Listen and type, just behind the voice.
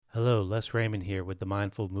Hello, Les Raymond here with the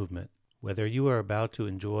Mindful Movement. Whether you are about to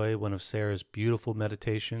enjoy one of Sarah's beautiful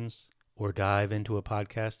meditations or dive into a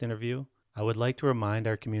podcast interview, I would like to remind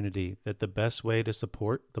our community that the best way to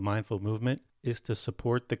support the Mindful Movement is to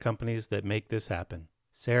support the companies that make this happen.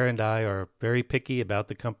 Sarah and I are very picky about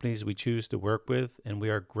the companies we choose to work with, and we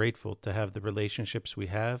are grateful to have the relationships we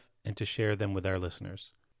have and to share them with our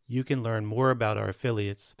listeners. You can learn more about our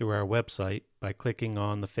affiliates through our website by clicking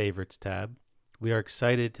on the Favorites tab. We are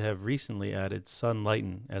excited to have recently added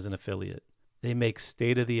Sunlighten as an affiliate. They make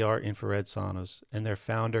state-of-the-art infrared saunas, and their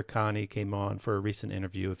founder, Connie, came on for a recent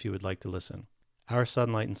interview if you would like to listen. Our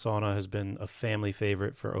Sunlighten sauna has been a family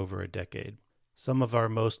favorite for over a decade. Some of our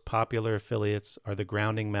most popular affiliates are the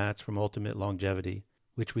grounding mats from Ultimate Longevity,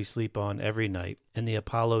 which we sleep on every night, and the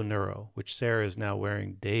Apollo Neuro, which Sarah is now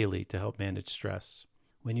wearing daily to help manage stress.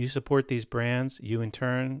 When you support these brands, you in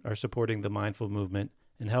turn are supporting the Mindful Movement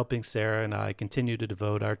and helping Sarah and I continue to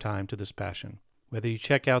devote our time to this passion. Whether you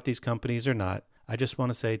check out these companies or not, I just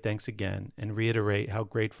want to say thanks again and reiterate how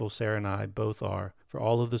grateful Sarah and I both are for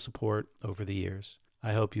all of the support over the years.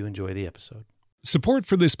 I hope you enjoy the episode. Support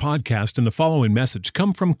for this podcast and the following message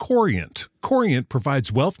come from Corient. Corient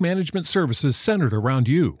provides wealth management services centered around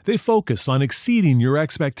you. They focus on exceeding your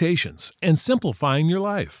expectations and simplifying your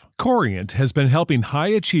life. Corient has been helping high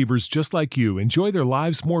achievers just like you enjoy their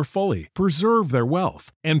lives more fully, preserve their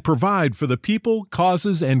wealth, and provide for the people,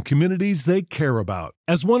 causes, and communities they care about.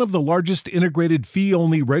 As one of the largest integrated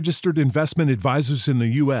fee-only registered investment advisors in the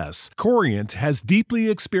U.S., Corient has deeply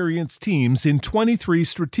experienced teams in 23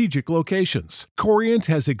 strategic locations. Corient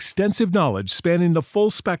has extensive knowledge spanning the full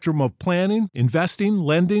spectrum of planning, investing,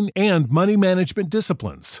 lending, and money management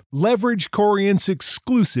disciplines. Leverage Corient's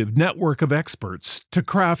exclusive network of experts to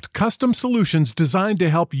craft custom solutions designed to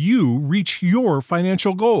help you reach your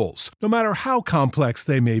financial goals, no matter how complex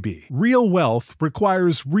they may be. Real wealth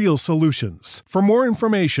requires real solutions. For more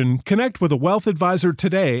information, connect with a wealth advisor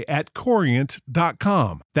today at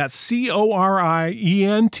Corient.com. That's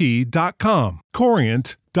Corient.com.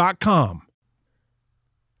 Corient.com.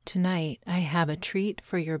 Tonight, I have a treat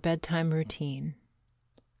for your bedtime routine.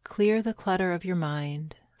 Clear the clutter of your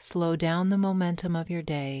mind, slow down the momentum of your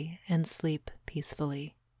day, and sleep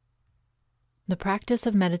peacefully. The practice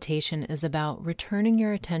of meditation is about returning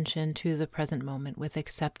your attention to the present moment with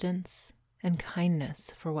acceptance and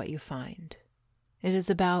kindness for what you find. It is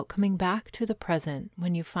about coming back to the present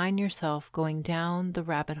when you find yourself going down the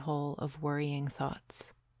rabbit hole of worrying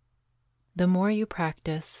thoughts. The more you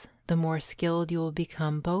practice, the more skilled you will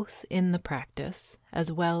become both in the practice as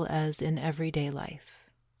well as in everyday life.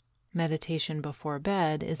 Meditation before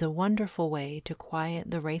bed is a wonderful way to quiet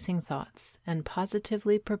the racing thoughts and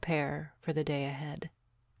positively prepare for the day ahead.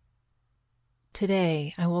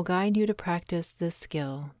 Today, I will guide you to practice this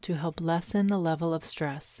skill to help lessen the level of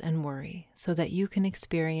stress and worry so that you can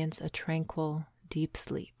experience a tranquil, deep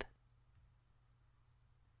sleep.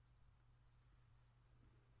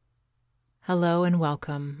 Hello and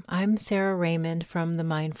welcome. I'm Sarah Raymond from the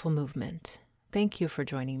Mindful Movement. Thank you for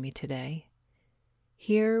joining me today.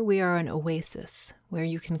 Here we are an oasis where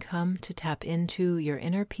you can come to tap into your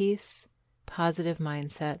inner peace, positive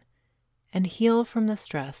mindset, and heal from the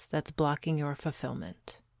stress that's blocking your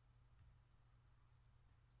fulfillment.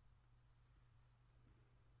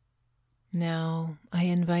 Now, I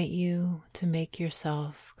invite you to make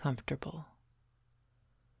yourself comfortable.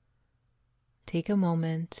 Take a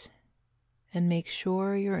moment and make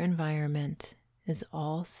sure your environment is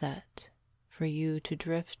all set for you to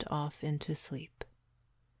drift off into sleep.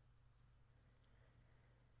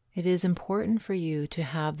 It is important for you to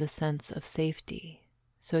have the sense of safety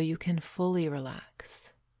so you can fully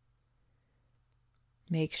relax.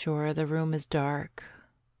 Make sure the room is dark,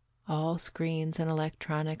 all screens and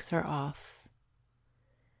electronics are off,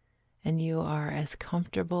 and you are as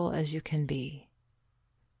comfortable as you can be.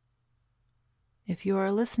 If you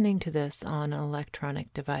are listening to this on an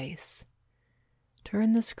electronic device,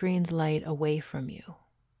 turn the screen's light away from you.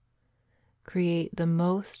 Create the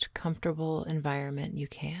most comfortable environment you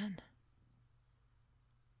can.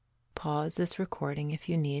 Pause this recording if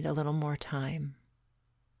you need a little more time.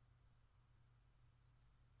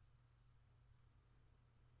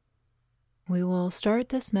 We will start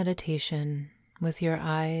this meditation with your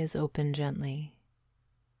eyes open gently.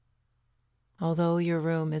 Although your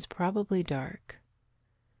room is probably dark,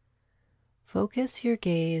 focus your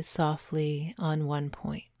gaze softly on one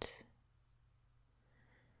point.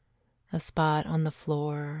 A spot on the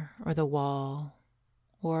floor or the wall,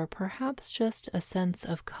 or perhaps just a sense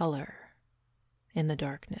of color in the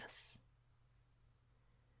darkness.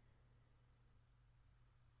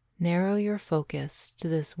 Narrow your focus to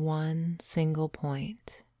this one single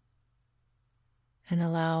point and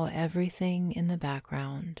allow everything in the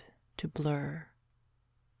background to blur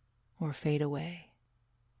or fade away.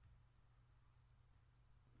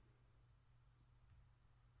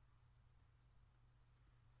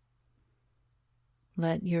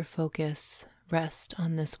 Let your focus rest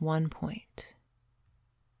on this one point.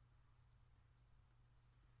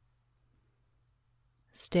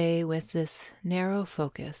 Stay with this narrow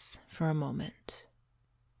focus for a moment.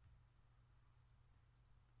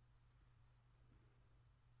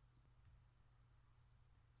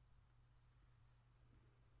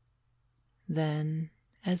 Then,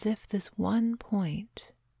 as if this one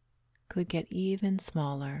point could get even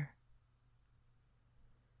smaller,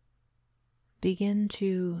 begin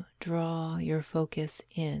to draw your focus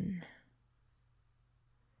in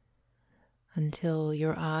until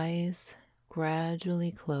your eyes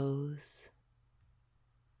gradually close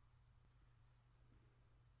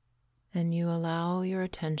and you allow your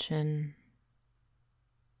attention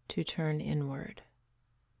to turn inward.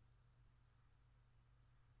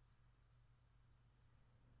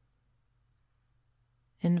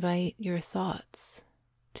 Invite your thoughts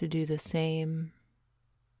to do the same,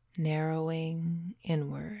 narrowing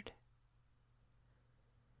inward,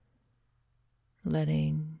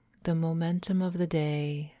 letting the momentum of the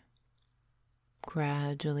day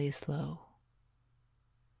gradually slow.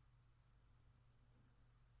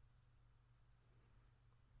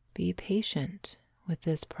 Be patient with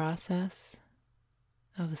this process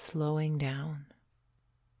of slowing down.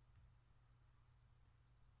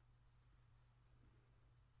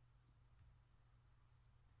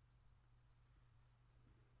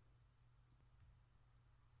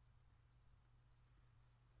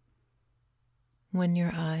 When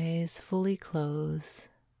your eyes fully close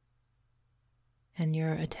and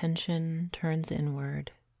your attention turns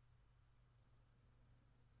inward,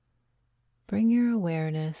 bring your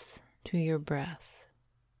awareness to your breath.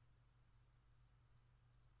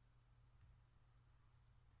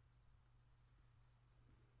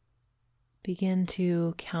 Begin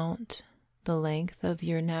to count the length of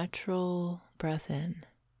your natural breath in.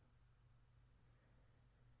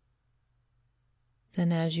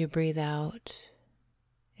 Then as you breathe out,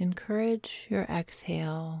 encourage your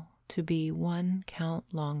exhale to be one count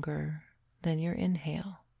longer than your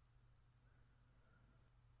inhale.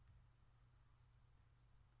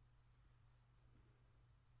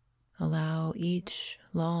 Allow each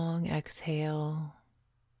long exhale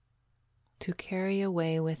to carry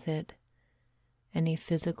away with it any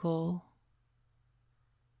physical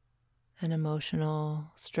and emotional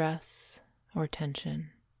stress or tension.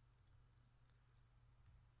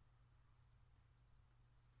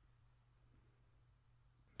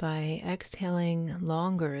 By exhaling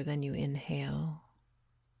longer than you inhale,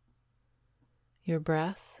 your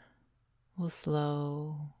breath will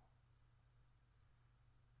slow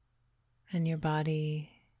and your body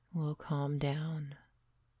will calm down.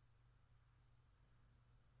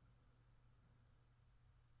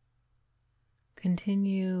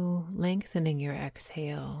 Continue lengthening your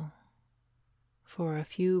exhale for a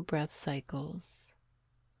few breath cycles,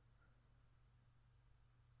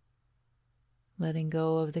 letting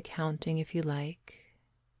go of the counting if you like,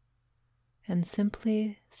 and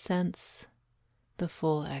simply sense the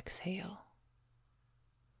full exhale.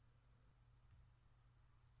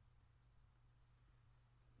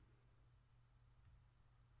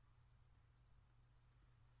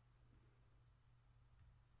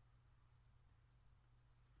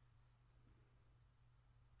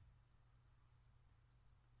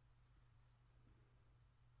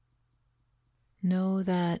 Know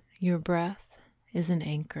that your breath is an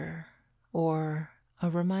anchor or a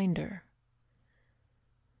reminder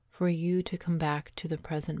for you to come back to the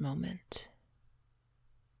present moment.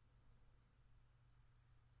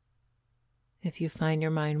 If you find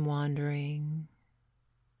your mind wandering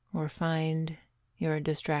or find you're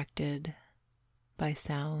distracted by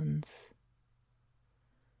sounds,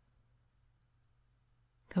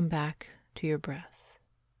 come back to your breath.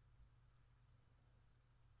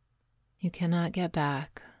 You cannot get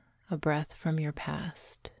back a breath from your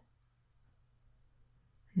past,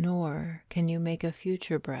 nor can you make a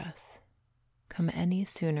future breath come any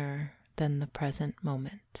sooner than the present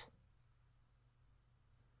moment.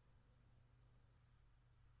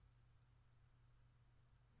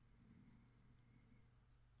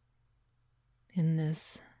 In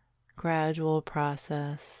this gradual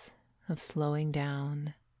process of slowing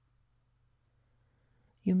down,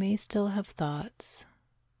 you may still have thoughts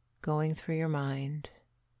going through your mind.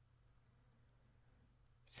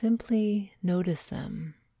 Simply notice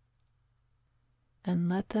them and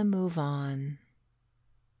let them move on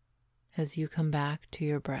as you come back to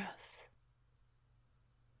your breath.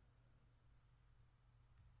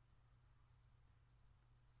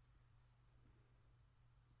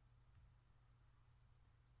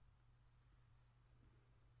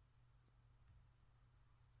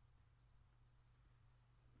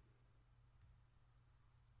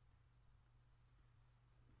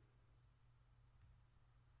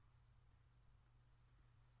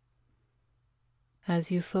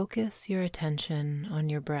 As you focus your attention on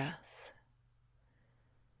your breath,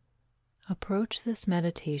 approach this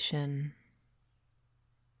meditation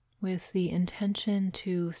with the intention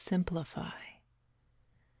to simplify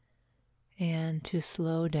and to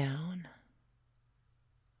slow down.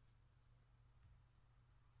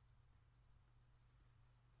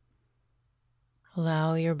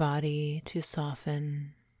 Allow your body to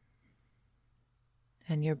soften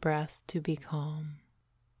and your breath to be calm.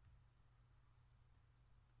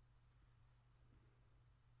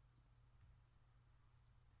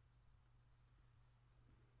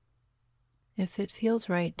 If it feels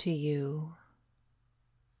right to you,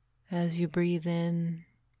 as you breathe in,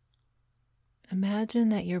 imagine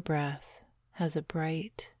that your breath has a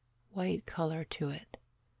bright white color to it,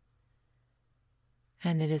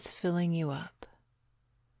 and it is filling you up.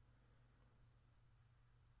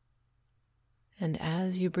 And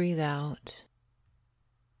as you breathe out,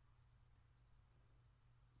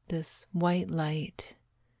 this white light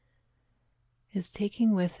is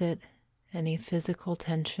taking with it any physical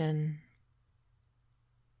tension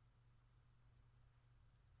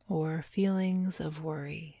or feelings of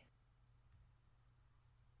worry.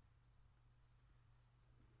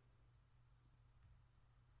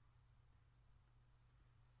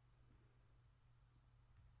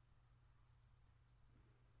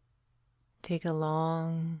 Take a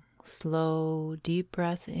long, slow, deep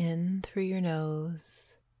breath in through your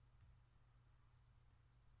nose.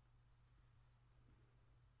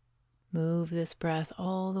 Move this breath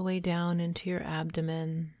all the way down into your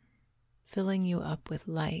abdomen, filling you up with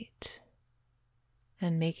light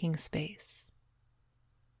and making space.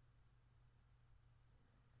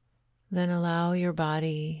 Then allow your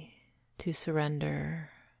body to surrender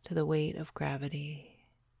to the weight of gravity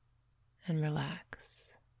and relax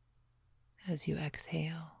as you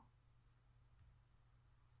exhale.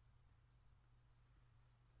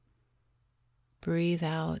 Breathe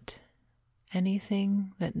out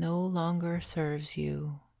anything that no longer serves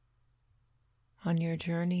you on your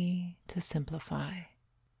journey to simplify.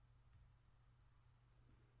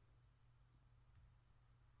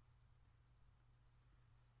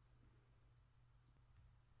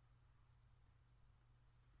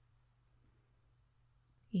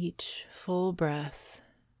 Each full breath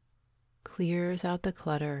clears out the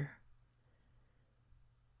clutter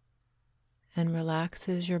and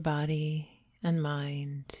relaxes your body and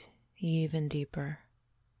mind even deeper.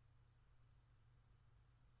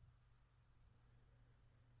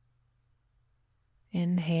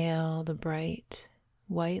 Inhale the bright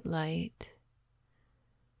white light.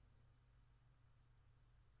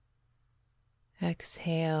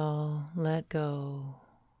 Exhale, let go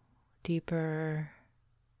deeper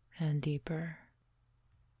and deeper.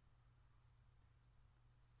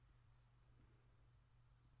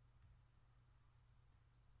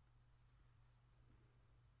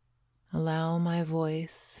 Allow my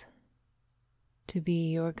voice to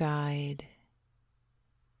be your guide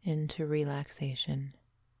into relaxation.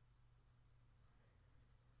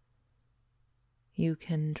 You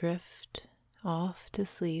can drift off to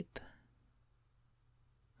sleep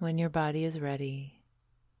when your body is ready,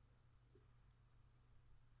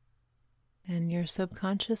 and your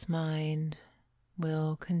subconscious mind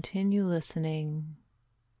will continue listening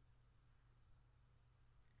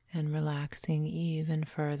and relaxing even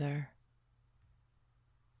further.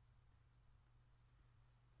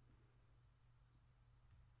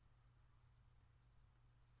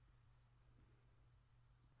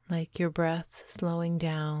 Like your breath slowing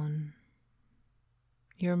down,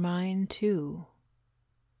 your mind too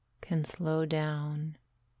can slow down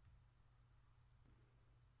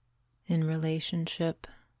in relationship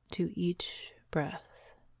to each breath.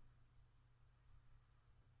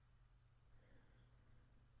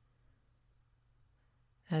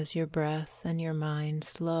 As your breath and your mind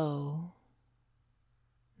slow,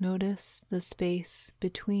 notice the space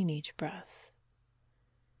between each breath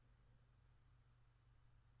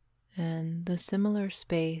and the similar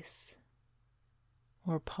space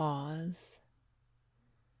or pause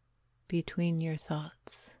between your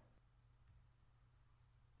thoughts.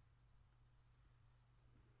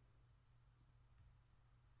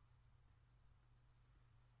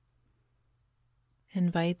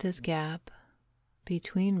 Invite this gap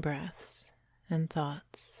between breaths and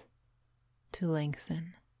thoughts to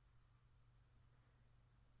lengthen.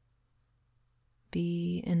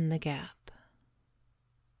 Be in the gap.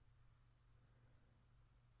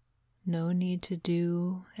 No need to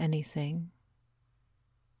do anything.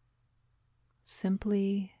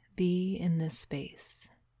 Simply be in this space.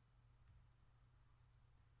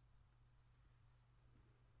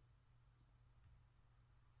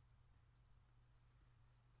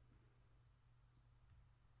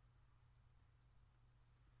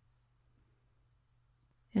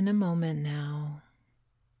 In a moment now,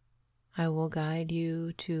 I will guide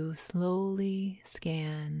you to slowly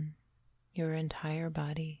scan your entire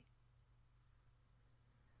body,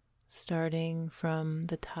 starting from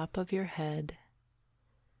the top of your head,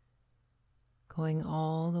 going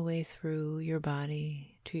all the way through your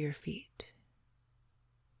body to your feet.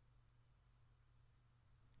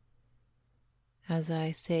 As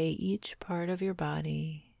I say each part of your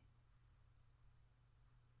body,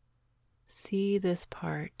 see this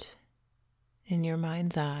part in your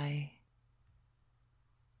mind's eye,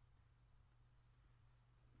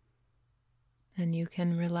 and you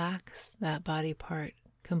can relax that body part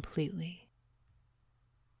completely.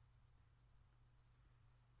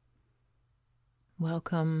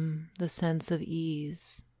 Welcome the sense of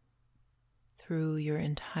ease through your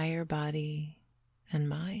entire body and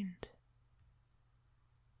mind.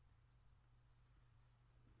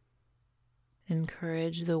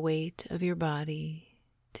 Encourage the weight of your body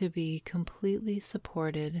to be completely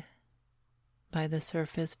supported by the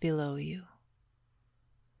surface below you,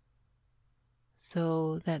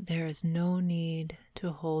 so that there is no need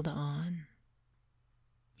to hold on.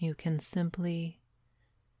 You can simply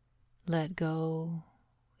let go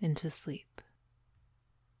into sleep.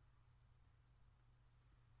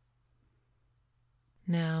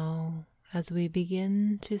 Now, as we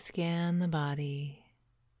begin to scan the body,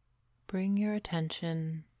 bring your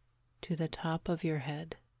attention to the top of your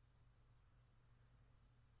head.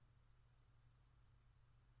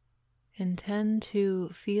 Intend to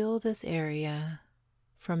feel this area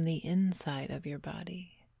from the inside of your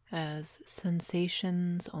body as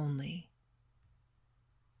sensations only.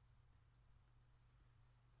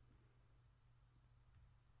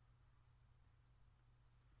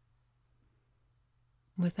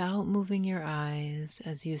 Without moving your eyes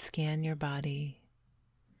as you scan your body,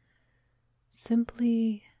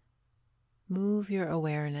 simply move your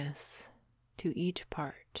awareness to each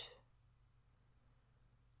part.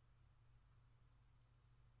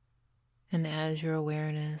 And as your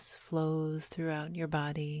awareness flows throughout your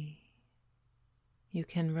body, you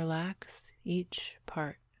can relax each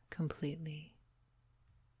part completely.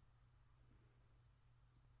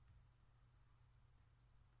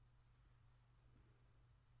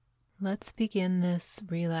 Let's begin this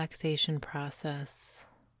relaxation process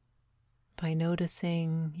by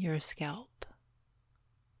noticing your scalp.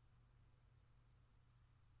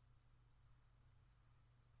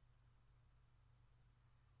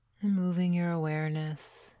 And moving your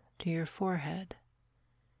awareness to your forehead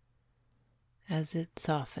as it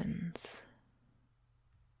softens.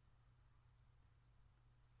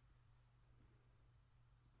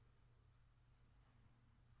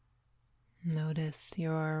 Notice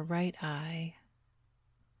your right eye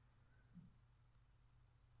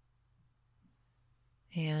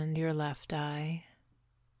and your left eye.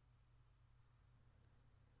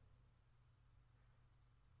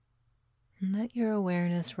 And let your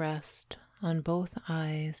awareness rest on both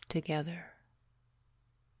eyes together,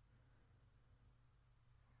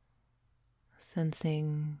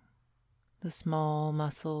 sensing the small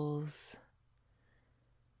muscles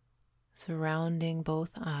surrounding both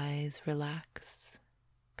eyes relax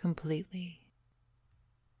completely.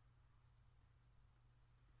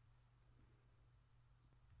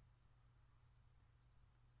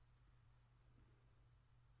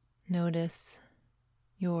 Notice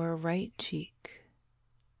your right cheek.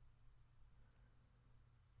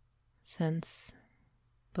 Sense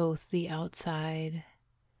both the outside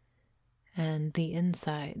and the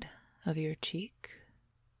inside of your cheek.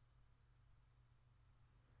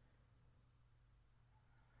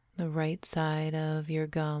 The right side of your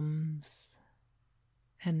gums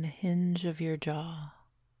and the hinge of your jaw.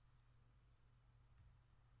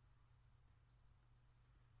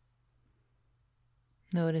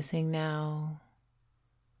 Noticing now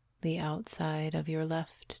the outside of your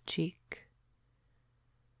left cheek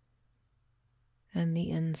and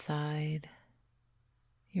the inside,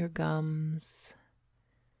 your gums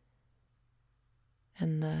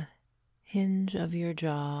and the hinge of your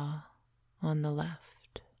jaw on the left.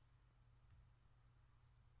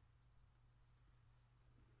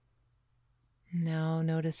 Now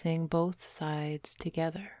noticing both sides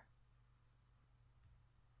together.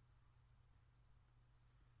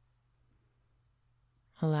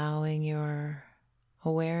 Allowing your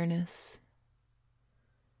awareness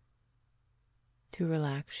to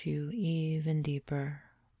relax you even deeper.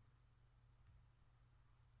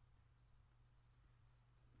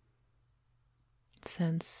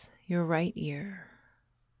 Sense your right ear.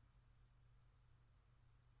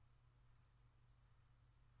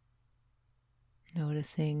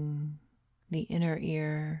 Noticing the inner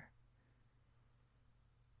ear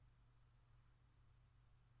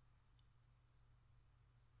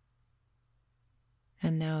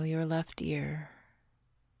now your left ear,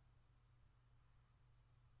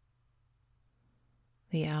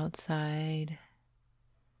 the outside,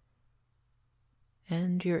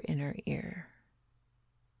 and your inner ear.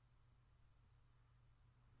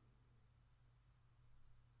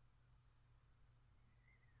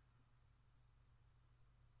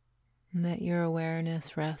 Let your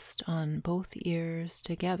awareness rest on both ears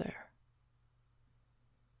together.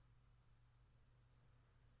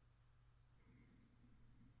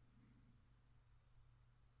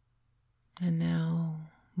 And now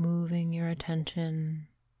moving your attention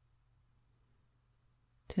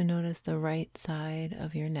to notice the right side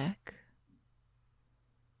of your neck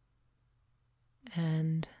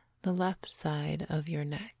and the left side of your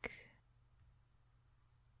neck.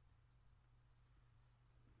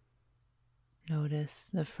 Notice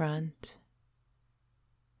the front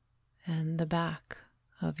and the back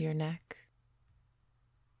of your neck.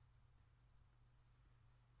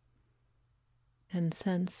 And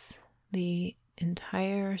sense the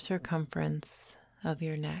entire circumference of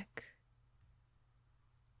your neck.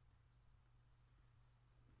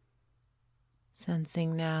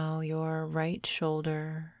 Sensing now your right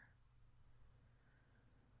shoulder,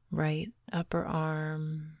 right upper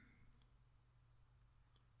arm,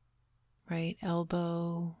 right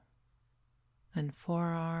elbow and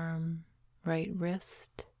forearm, right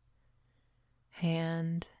wrist,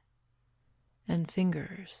 hand, and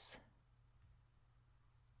fingers.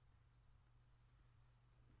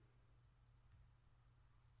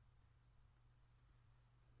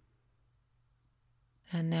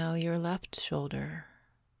 And now your left shoulder,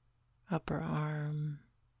 upper arm,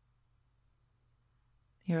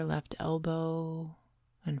 your left elbow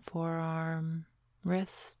and forearm,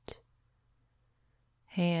 wrist,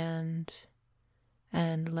 hand,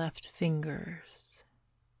 and left fingers.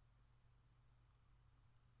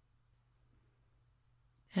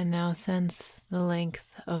 And now sense the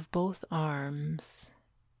length of both arms,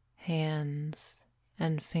 hands,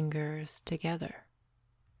 and fingers together.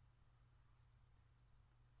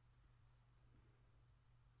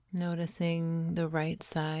 Noticing the right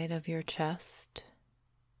side of your chest,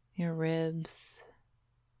 your ribs,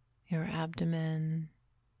 your abdomen,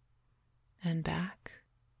 and back.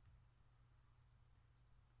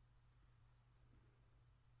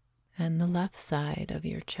 And the left side of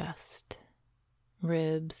your chest,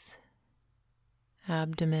 ribs,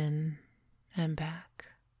 abdomen, and back.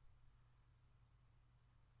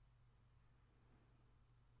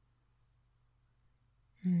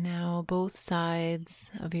 Now both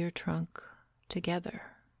sides of your trunk together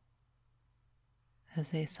as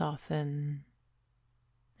they soften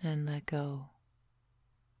and let go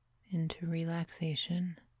into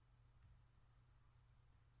relaxation.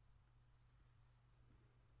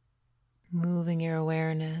 Moving your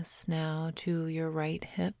awareness now to your right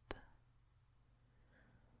hip,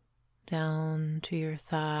 down to your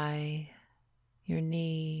thigh, your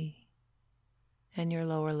knee, and your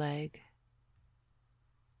lower leg.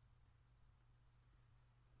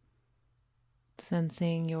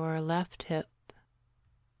 Sensing your left hip,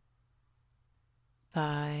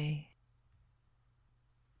 thigh,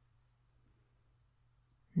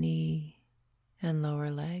 knee, and lower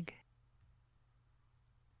leg.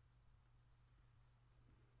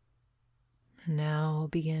 And now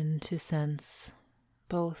begin to sense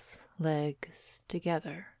both legs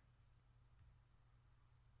together.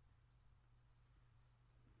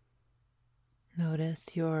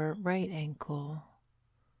 Notice your right ankle,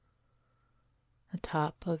 the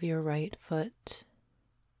top of your right foot,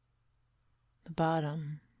 the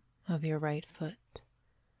bottom of your right foot,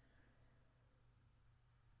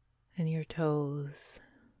 and your toes.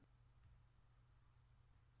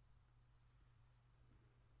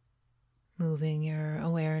 Moving your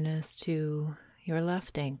awareness to your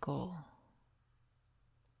left ankle,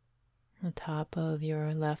 the top of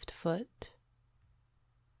your left foot,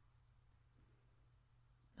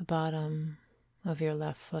 the bottom of your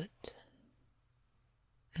left foot,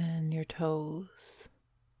 and your toes.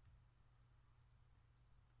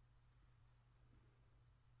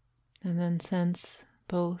 And then sense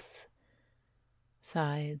both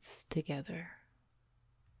sides together.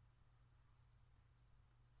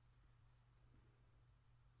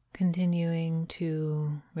 Continuing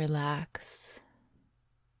to relax,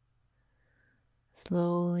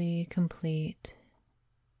 slowly complete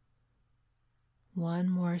one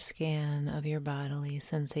more scan of your bodily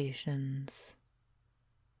sensations.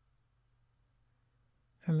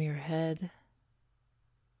 From your head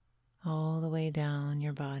all the way down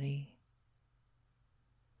your body.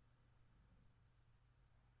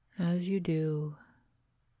 As you do,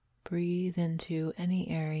 breathe into any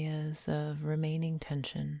areas of remaining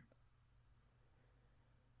tension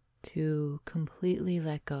to completely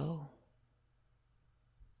let go,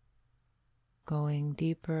 going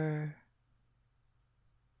deeper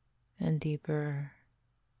and deeper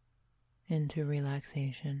into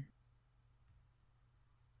relaxation.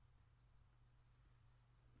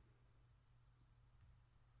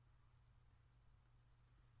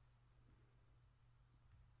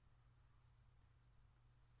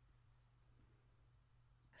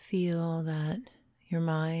 Feel that your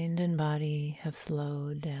mind and body have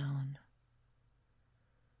slowed down.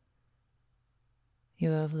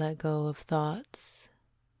 You have let go of thoughts.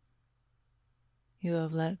 You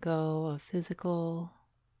have let go of physical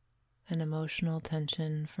and emotional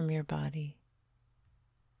tension from your body.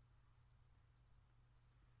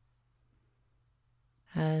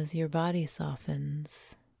 As your body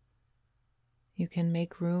softens, you can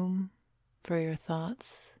make room for your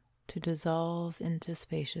thoughts to dissolve into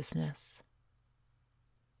spaciousness.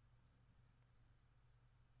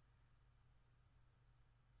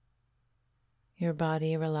 Your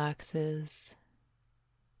body relaxes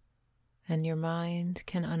and your mind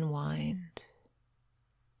can unwind.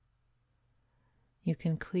 You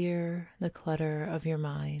can clear the clutter of your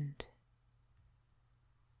mind.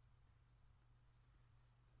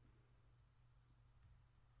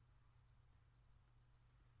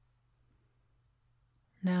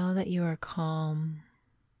 Now that you are calm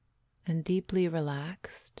and deeply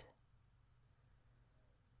relaxed,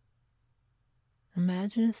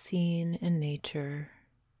 imagine a scene in nature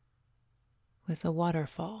with a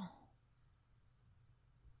waterfall.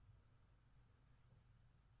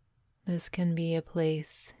 This can be a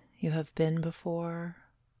place you have been before,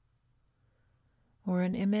 or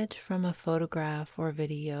an image from a photograph or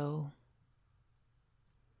video,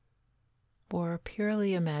 or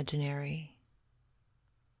purely imaginary.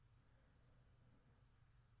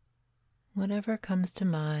 Whatever comes to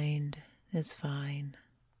mind is fine.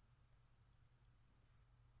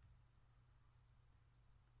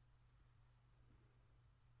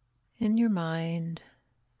 In your mind,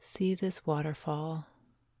 see this waterfall.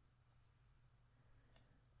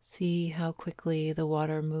 See how quickly the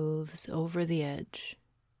water moves over the edge,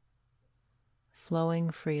 flowing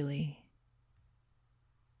freely.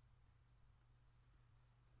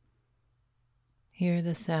 Hear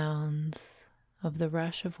the sounds of the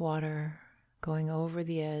rush of water going over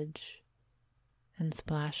the edge and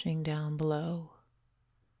splashing down below.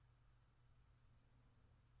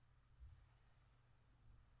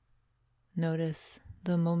 Notice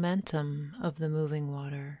the momentum of the moving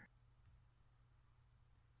water.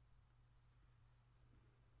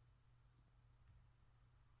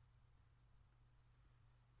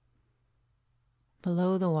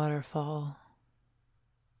 Below the waterfall,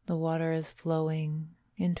 the water is flowing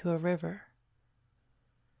into a river.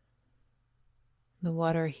 The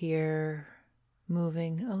water here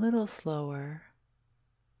moving a little slower,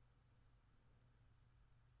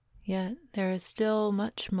 yet there is still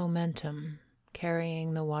much momentum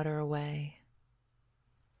carrying the water away.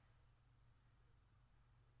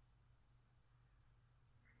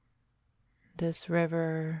 This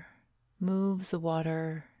river moves the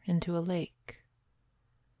water into a lake,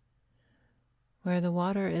 where the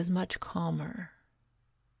water is much calmer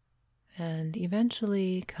and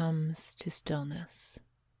eventually comes to stillness.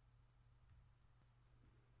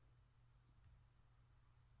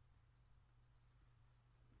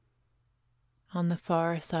 On the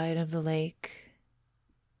far side of the lake,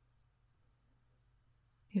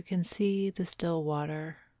 you can see the still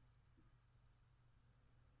water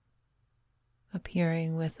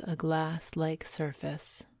appearing with a glass-like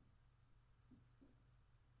surface,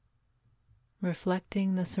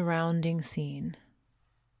 reflecting the surrounding scene.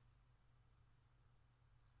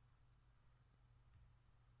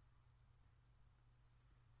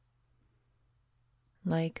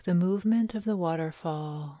 Like the movement of the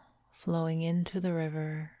waterfall flowing into the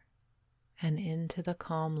river and into the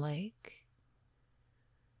calm lake,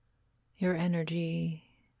 your energy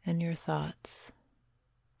and your thoughts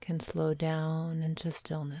can slow down into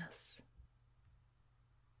stillness.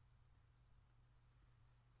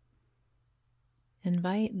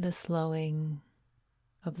 Invite the slowing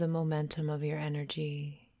of the momentum of your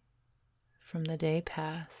energy from the day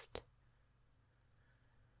past,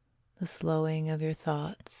 the slowing of your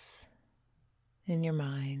thoughts in your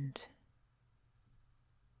mind.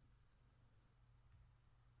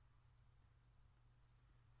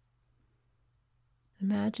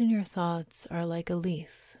 Imagine your thoughts are like a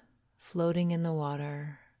leaf floating in the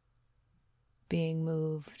water, being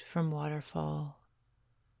moved from waterfall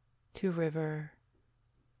to river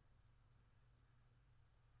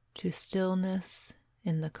to stillness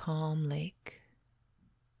in the calm lake.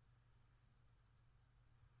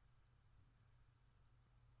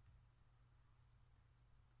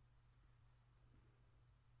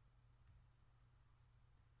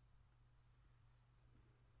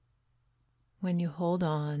 When you hold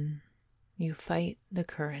on, you fight the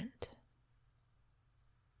current.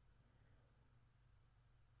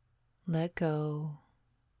 Let go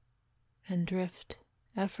and drift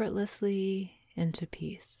effortlessly into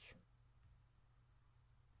peace.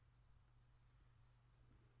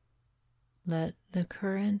 Let the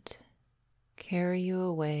current carry you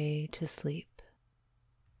away to sleep.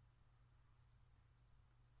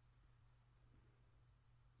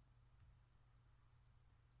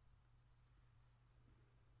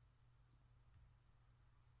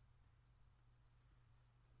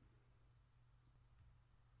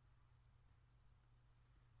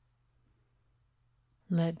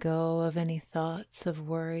 Let go of any thoughts of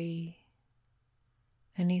worry,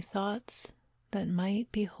 any thoughts that might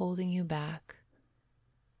be holding you back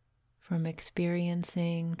from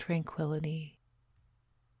experiencing tranquility.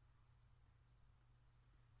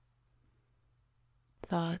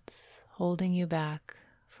 Thoughts holding you back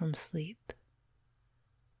from sleep.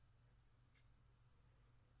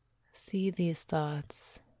 See these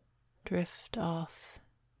thoughts drift off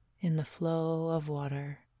in the flow of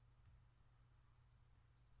water.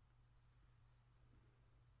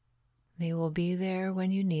 They will be there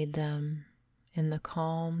when you need them in the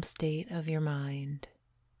calm state of your mind.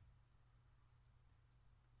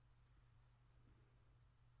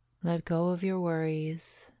 Let go of your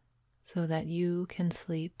worries so that you can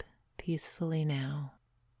sleep peacefully now.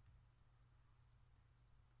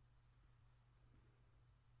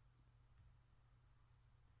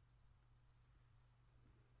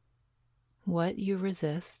 What you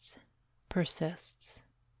resist persists.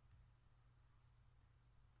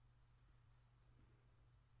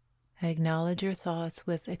 Acknowledge your thoughts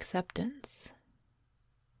with acceptance,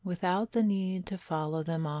 without the need to follow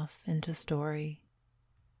them off into story.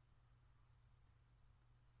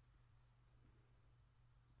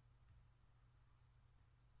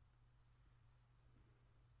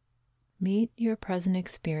 Meet your present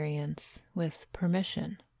experience with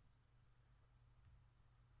permission.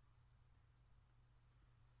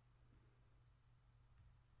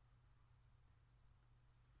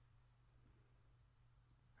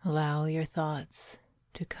 Allow your thoughts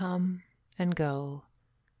to come and go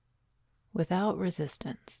without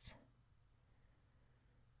resistance,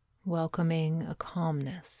 welcoming a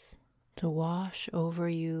calmness to wash over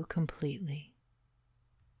you completely.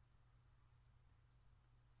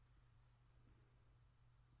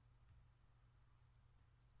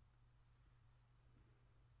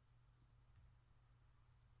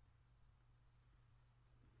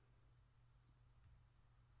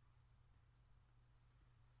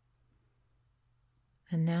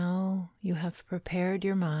 And now you have prepared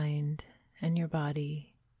your mind and your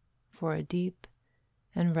body for a deep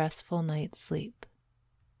and restful night's sleep.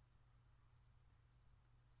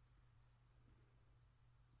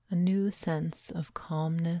 A new sense of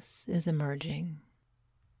calmness is emerging.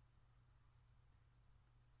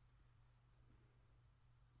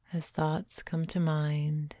 As thoughts come to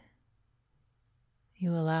mind,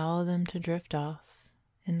 you allow them to drift off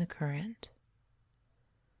in the current,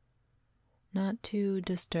 not to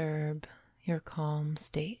disturb your calm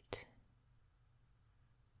state.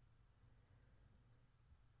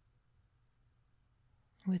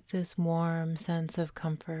 With this warm sense of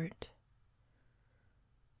comfort,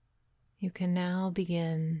 you can now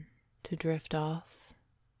begin to drift off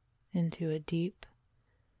into a deep,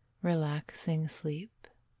 relaxing sleep.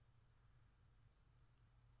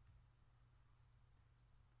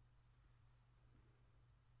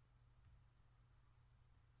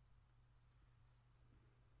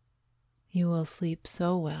 You will sleep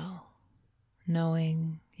so well,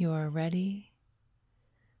 knowing you are ready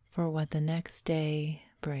for what the next day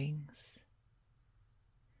brings.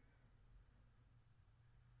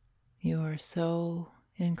 You are so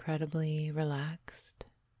incredibly relaxed.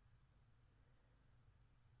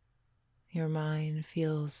 Your mind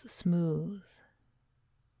feels smooth,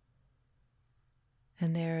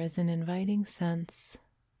 and there is an inviting sense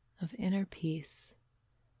of inner peace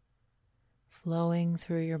flowing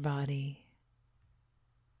through your body.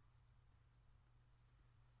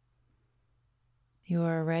 You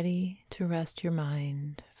are ready to rest your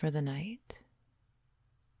mind for the night.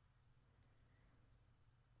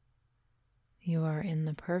 You are in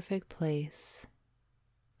the perfect place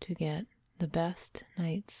to get the best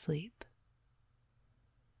night's sleep.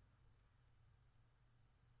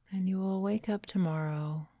 And you will wake up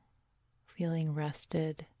tomorrow feeling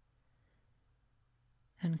rested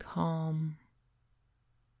and calm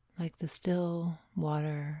like the still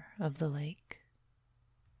water of the lake.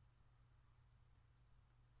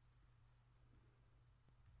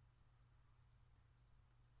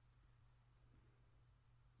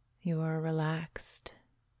 You are relaxed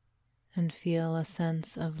and feel a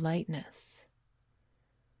sense of lightness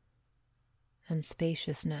and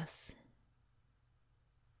spaciousness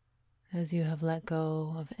as you have let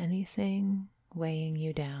go of anything weighing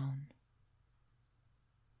you down.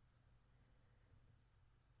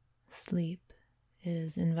 Sleep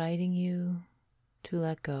is inviting you to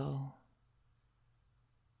let go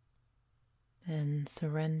and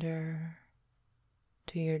surrender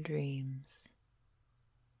to your dreams.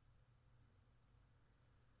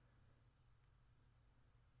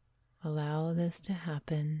 Allow this to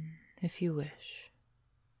happen if you wish.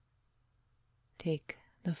 Take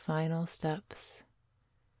the final steps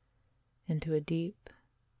into a deep,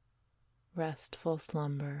 restful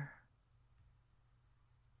slumber.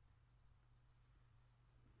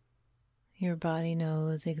 Your body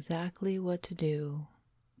knows exactly what to do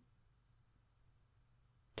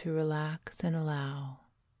to relax and allow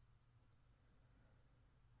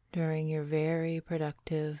during your very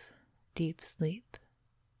productive deep sleep.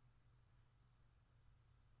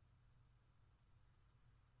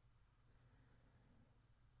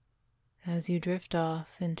 As you drift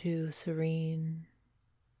off into serene,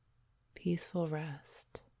 peaceful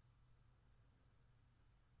rest,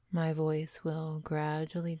 my voice will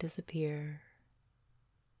gradually disappear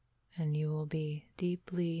and you will be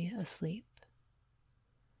deeply asleep.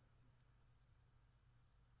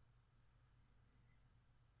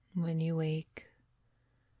 When you wake,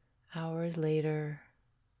 hours later,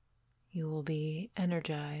 you will be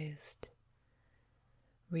energized,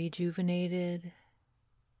 rejuvenated,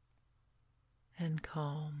 and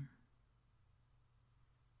calm.